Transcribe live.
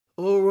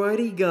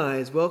Alrighty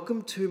guys,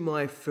 welcome to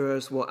my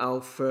first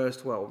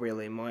unboxing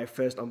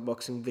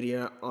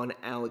video on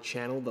our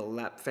channel, the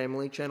Lap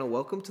Family channel.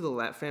 Welcome to the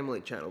Lap Family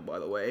channel, by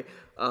the way.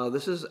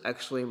 This is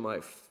actually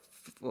my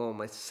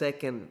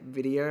second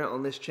video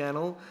on this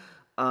channel.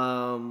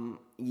 My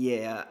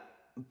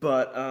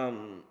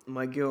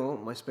girl,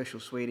 my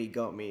special sweetie,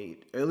 got me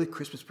early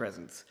Christmas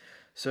presents.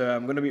 So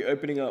I'm gonna be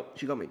opening up.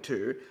 She got me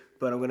two,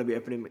 but I'm gonna be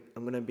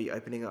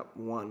opening up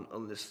one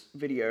on this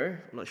video.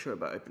 I'm not sure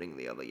about opening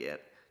the other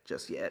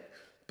just yet,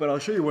 but I'll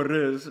show you what it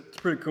is. It's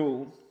pretty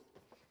cool.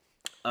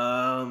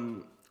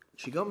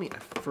 She got me a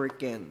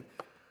freaking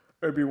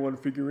Obi-Wan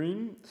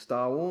figurine,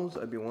 Star Wars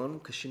Obi-Wan,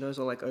 because she knows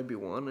I like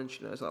Obi-Wan and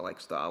she knows I like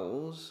Star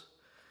Wars.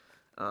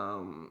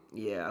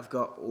 I've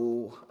got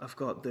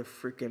the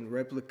freaking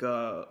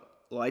replica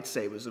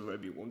lightsabers of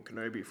Obi-Wan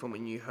Kenobi from A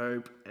New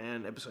Hope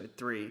and Episode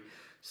 3.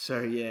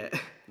 So yeah,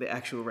 the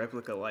actual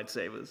replica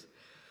lightsabers.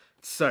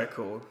 It's so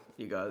cool,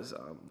 you guys.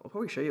 I'll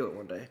probably show you it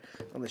one day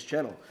on this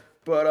channel.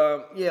 But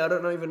I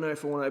don't even know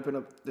if I want to open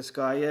up this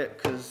guy yet,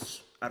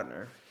 because I don't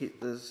know.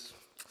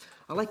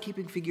 I like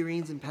keeping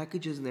figurines in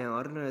packages now.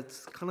 I don't know.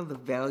 It's kind of the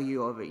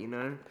value of it, you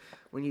know.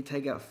 When you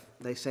take out,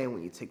 they say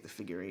when you take the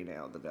figurine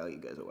out, the value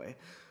goes away.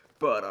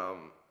 But I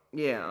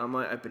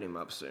might open him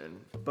up soon.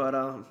 But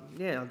I'll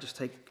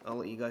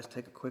let you guys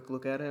take a quick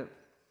look at it.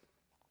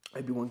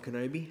 Obi-Wan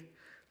Kenobi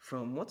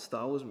from what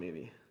Star Wars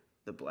movie?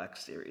 The Black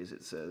Series,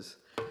 it says.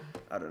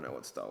 I don't know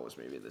what Star Wars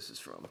movie this is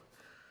from.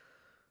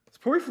 It's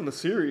probably from the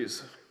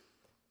series,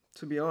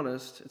 to be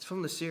honest. It's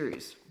from the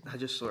series. I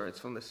just saw it. It's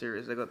from the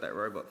series. They got that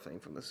robot thing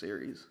from the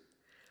series.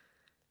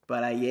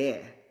 But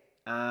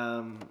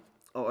I'll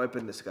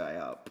open this guy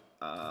up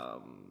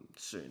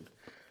soon.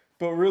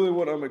 But really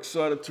what I'm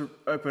excited to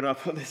open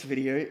up on this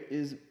video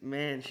is,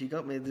 man, she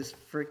got me this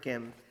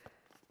freaking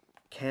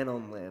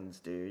Canon lens,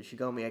 dude. She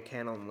got me a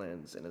Canon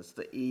lens, and it's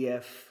the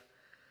EF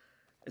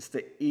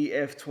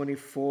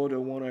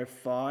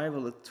 24-105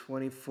 or the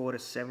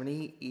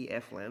 24-70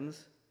 EF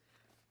lens.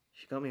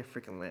 She got me a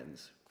freaking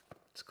lens.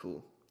 It's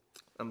cool.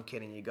 I'm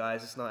kidding you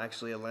guys. It's not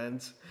actually a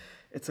lens.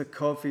 It's a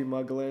coffee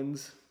mug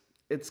lens.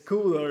 It's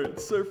cool though.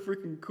 It's so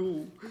freaking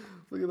cool.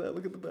 Look at that.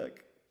 Look at the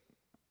back.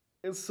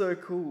 It's so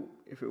cool.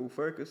 If it will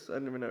focus. I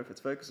don't even know if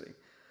it's focusing.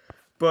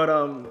 But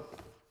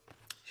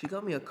she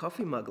got me a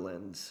coffee mug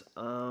lens.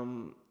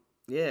 A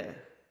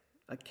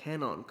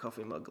Canon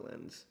coffee mug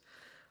lens.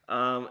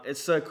 It's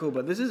so cool,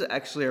 but this is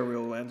actually a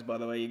real lens, by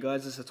the way, you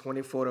guys. It's a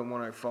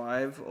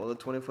 24-105 or the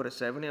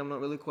 24-70. I'm not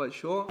really quite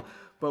sure,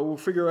 but we'll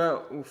figure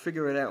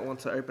it out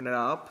once I open it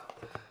up.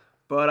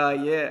 But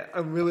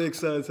I'm really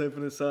excited to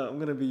open this up. I'm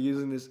gonna be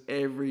using this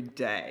every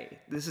day.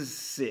 This is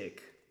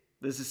sick.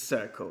 This is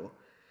so cool.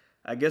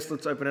 I guess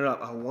let's open it up.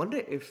 I wonder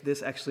if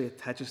this actually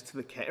attaches to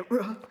the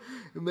camera.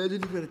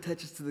 Imagine if it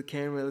attaches to the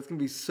camera. That's gonna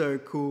be so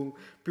cool.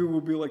 People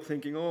will be like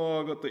thinking,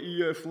 oh, I got the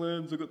EF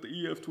lens, I got the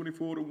EF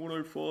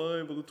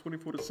 24-105 or the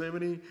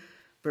 24-70.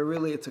 But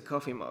really, it's a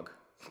coffee mug.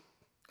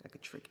 I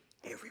could trick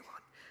everyone.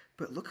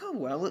 But look how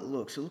well it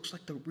looks. It looks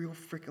like the real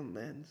freaking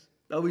lens.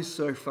 That'll be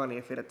so funny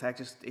if it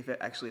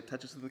actually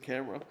attaches to the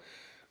camera.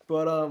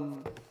 But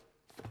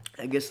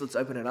I guess let's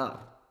open it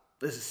up.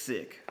 This is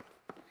sick.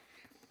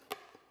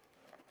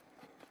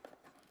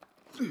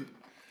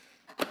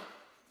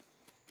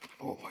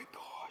 Oh my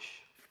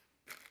gosh.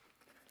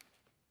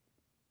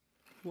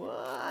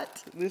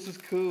 What? This is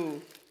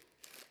cool.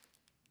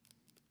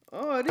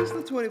 Oh, it is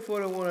the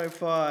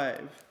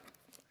 24-105.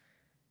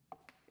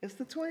 It's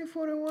the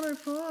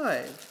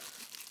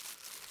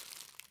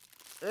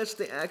 24-105. That's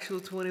the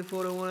actual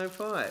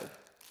 24-105.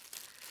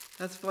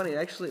 That's funny.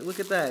 Actually,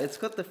 look at that. It's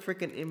got the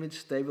freaking image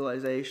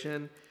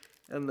stabilization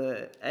and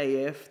the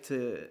AF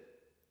to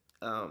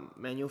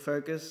manual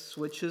focus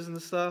switches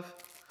and stuff.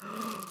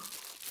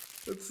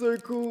 It's so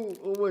cool.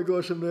 Oh my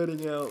gosh, I'm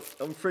nerding out.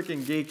 I'm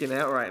freaking geeking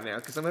out right now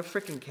because I'm a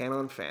freaking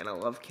Canon fan. I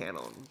love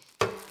Canon.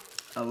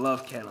 I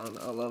love Canon.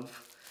 I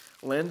love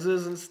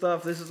lenses and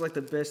stuff. This is like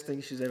the best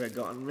thing she's ever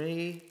gotten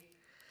me.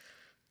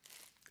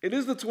 It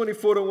is the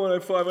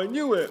 24-105. I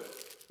knew it.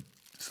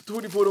 It's the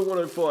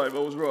 24-105. I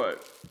was right.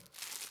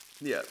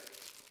 Yeah.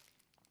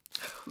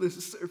 This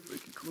is so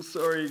freaking cool.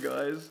 Sorry,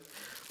 guys.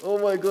 Oh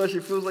my gosh,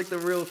 it feels like the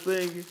real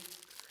thing.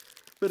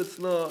 But it's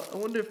not. I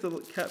wonder if the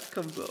cap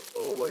comes up.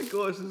 Oh my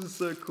gosh, this is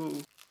so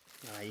cool.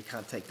 Nah, you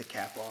can't take the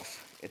cap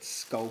off. It's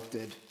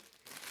sculpted.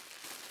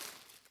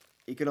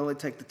 You can only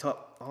take the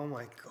top. Oh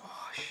my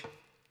gosh.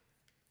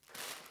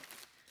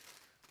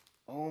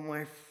 Oh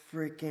my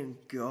freaking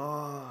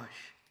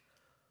gosh.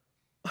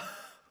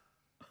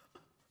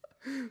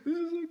 This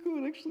is so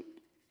cool, actually.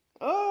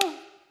 Oh!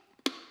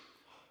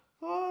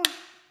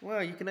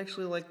 Wow, you can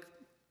actually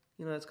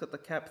it's got the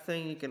cap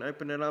thing. You can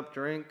open it up,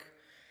 drink.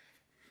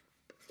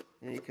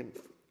 And you can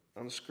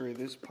unscrew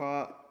this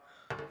part.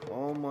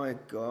 Oh my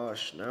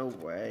gosh, no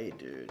way,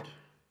 dude.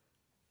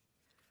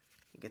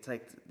 You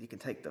can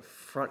take the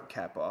front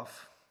cap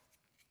off.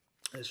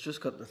 It's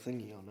just got the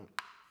thingy on it.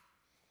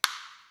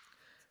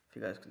 If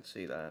you guys can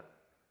see that.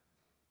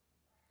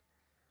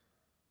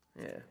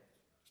 Yeah.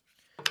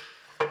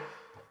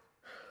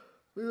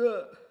 Look at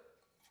that.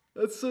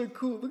 That's so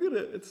cool. Look at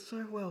it. It's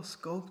so well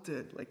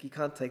sculpted. Like you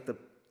can't take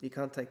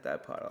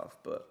that part off,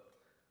 but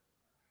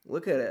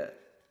look at it.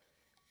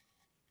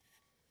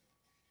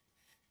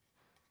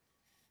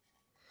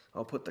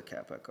 I'll put the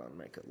cap back on,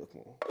 make it look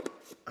more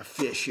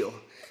official.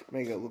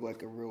 Make it look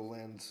like a real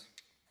lens.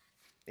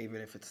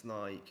 Even if it's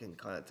not, you can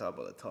kind of tell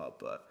by the top,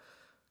 but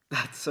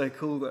that's so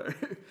cool though.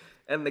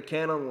 And the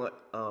Canon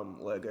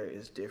logo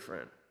is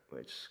different,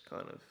 which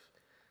kind of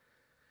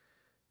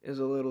is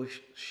a little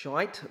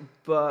shite,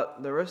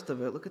 but the rest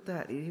of it, look at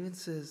that. It even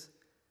says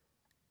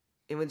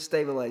image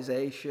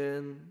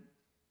stabilization,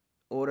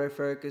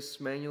 autofocus,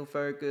 manual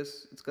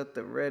focus. It's got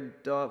the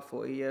red dot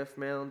for EF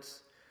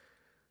mounts.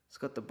 It's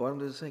got the bottom.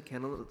 Does it say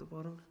Canon at the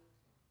bottom?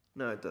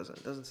 No, it doesn't.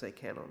 It doesn't say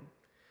Canon.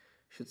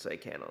 It should say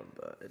Canon,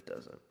 but it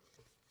doesn't.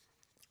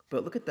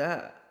 But look at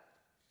that.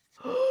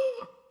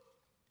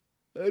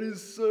 That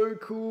is so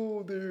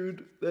cool,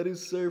 dude. That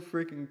is so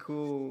freaking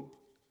cool.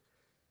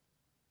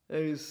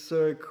 That is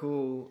so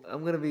cool.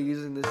 I'm going to be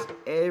using this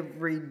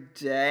every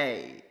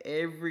day.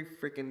 Every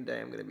freaking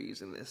day I'm going to be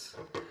using this.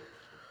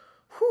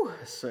 Whew,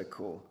 that's so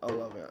cool. I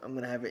love it. I'm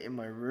going to have it in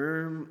my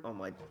room, on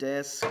my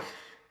desk.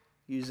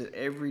 Use it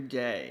every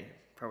day.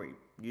 Probably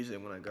use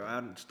it when I go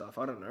out and stuff.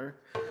 I don't know.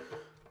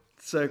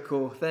 So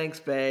cool. Thanks,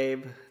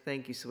 babe.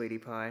 Thank you, sweetie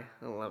pie.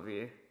 I love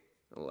you.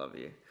 I love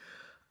you.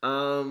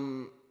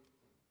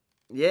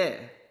 Yeah.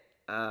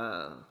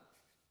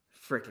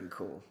 Freaking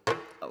cool.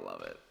 I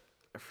love it.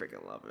 I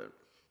freaking love it.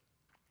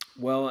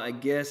 Well, I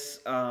guess,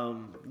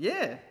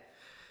 yeah.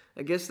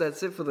 I guess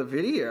that's it for the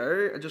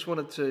video. I just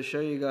wanted to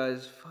show you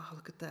guys. Oh,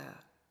 look at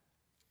that.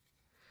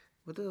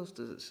 What else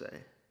does it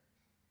say?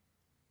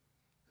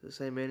 Does it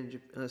say manage?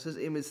 It says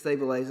image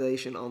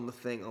stabilization on the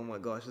thing. Oh my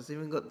gosh, it's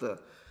even got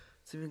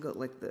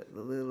like the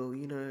little,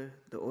 you know,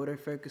 the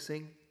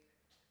autofocusing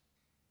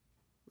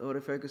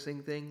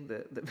thing,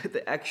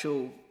 the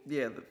actual,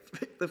 yeah,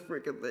 the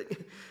freaking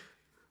thing.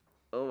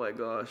 Oh my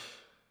gosh.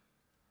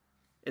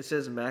 It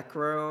says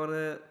macro on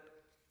it.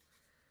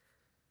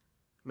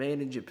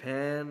 Made in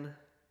Japan.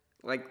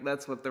 Like,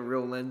 that's what the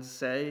real lenses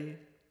say.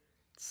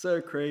 It's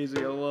so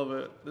crazy. I love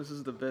it. This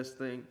is the best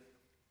thing.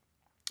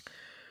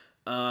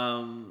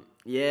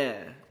 Yeah.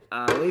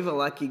 Leave a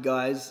like, you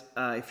guys,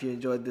 if you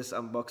enjoyed this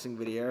unboxing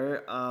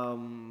video.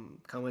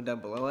 Comment down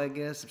below, I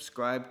guess.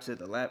 Subscribe to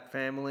the Lap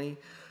family.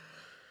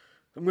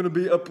 I'm going to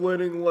be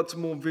uploading lots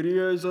more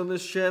videos on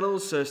this channel,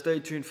 so stay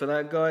tuned for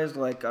that, guys.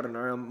 Like, I don't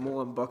know,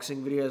 more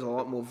unboxing videos, a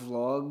lot more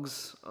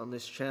vlogs on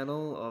this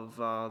channel of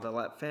the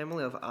Lap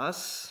family, of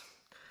us.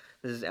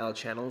 This is our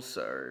channel,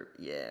 so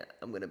yeah,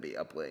 I'm going to be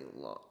uploading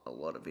a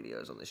lot of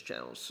videos on this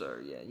channel. So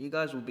yeah, you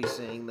guys will be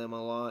seeing them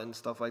a lot and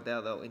stuff like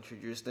that. They'll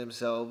introduce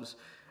themselves,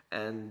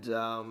 and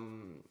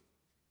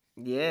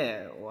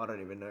yeah, well, I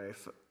don't even know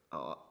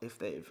if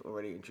they've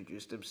already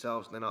introduced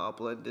themselves. Then I'll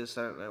upload this.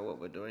 I don't know what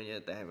we're doing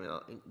yet.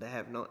 They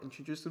have not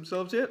introduced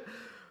themselves yet,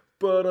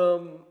 but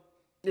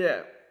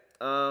yeah,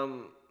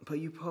 but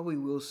you probably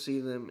will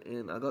see them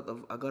in. I got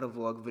a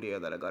vlog video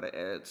that I got to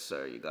edit,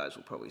 so you guys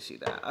will probably see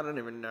that. I don't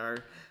even know.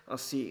 I'll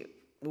see.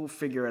 We'll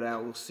figure it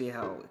out. We'll see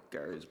how it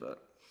goes,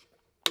 but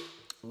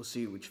we'll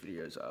see which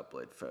videos I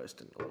upload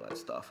first and all that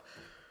stuff.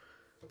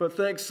 But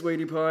thanks,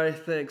 sweetie pie.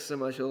 Thanks so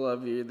much. I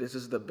love you. This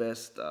is the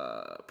best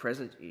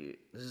present.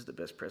 This is the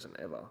best present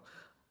ever.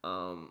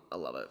 I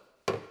love it.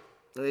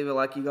 Leave a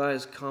like, you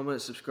guys. Comment,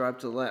 subscribe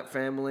to the Lap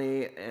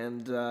family,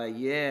 and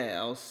yeah,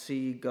 I'll see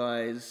you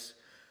guys.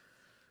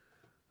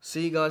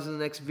 See you guys in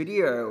the next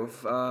video.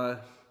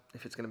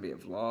 If it's gonna be a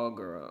vlog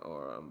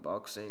or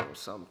unboxing or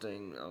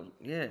something.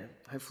 Yeah.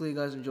 Hopefully you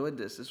guys enjoyed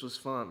this. This was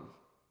fun.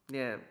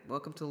 Yeah.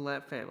 Welcome to the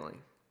Lap family.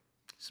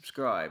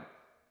 Subscribe.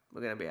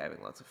 We're gonna be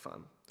having lots of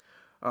fun.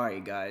 Alright,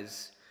 you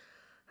guys,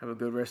 have a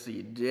good rest of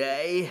your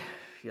day,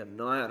 your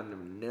night, I don't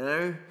even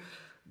know,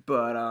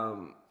 but, I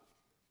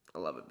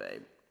love it,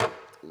 babe,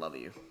 love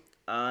you,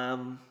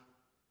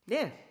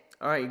 yeah,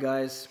 alright, you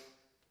guys,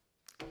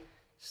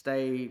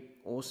 stay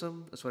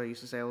awesome, that's what I used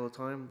to say all the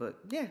time, but,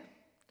 yeah,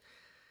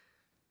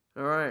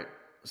 alright,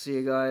 see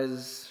you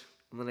guys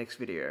in the next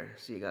video,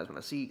 see you guys when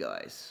I see you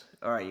guys,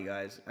 alright, you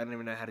guys, I don't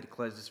even know how to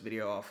close this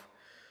video off,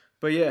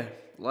 but yeah,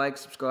 like,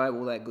 subscribe,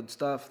 all that good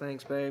stuff,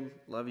 thanks, babe,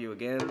 love you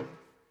again.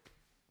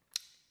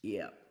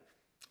 Yeah.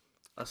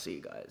 I'll see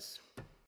you guys.